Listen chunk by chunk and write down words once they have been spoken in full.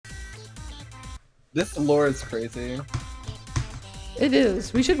This lore is crazy. It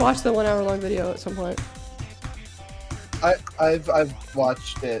is. We should watch the 1 hour long video at some point. I've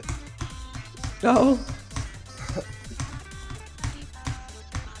watched it. Oh.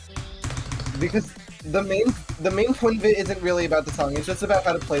 Because the main point of it isn't really about the song, it's just about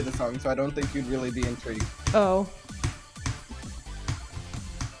how to play the song, so I don't think you'd really be intrigued. Oh.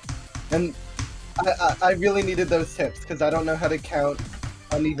 And I really needed those tips, because I don't know how to count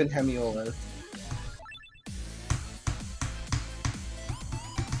uneven hemiolas.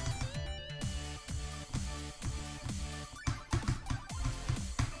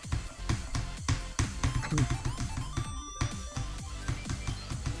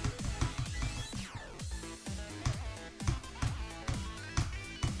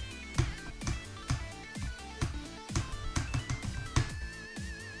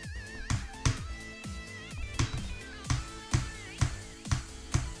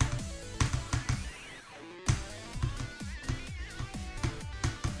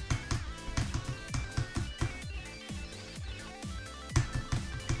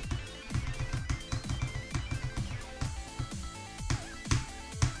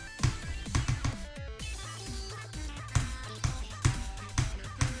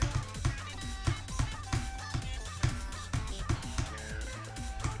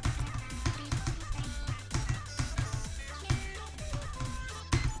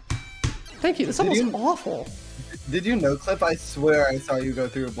 Thank you. This song was awful. Did you know, Clip? I swear I saw you go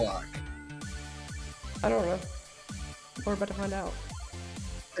through a block. I don't know. We're about to find out.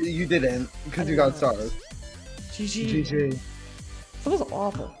 You didn't, because you got stars. GG. GG. That was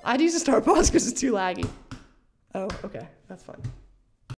awful. I'd use a star pause because it's too laggy. Oh, okay. That's fine.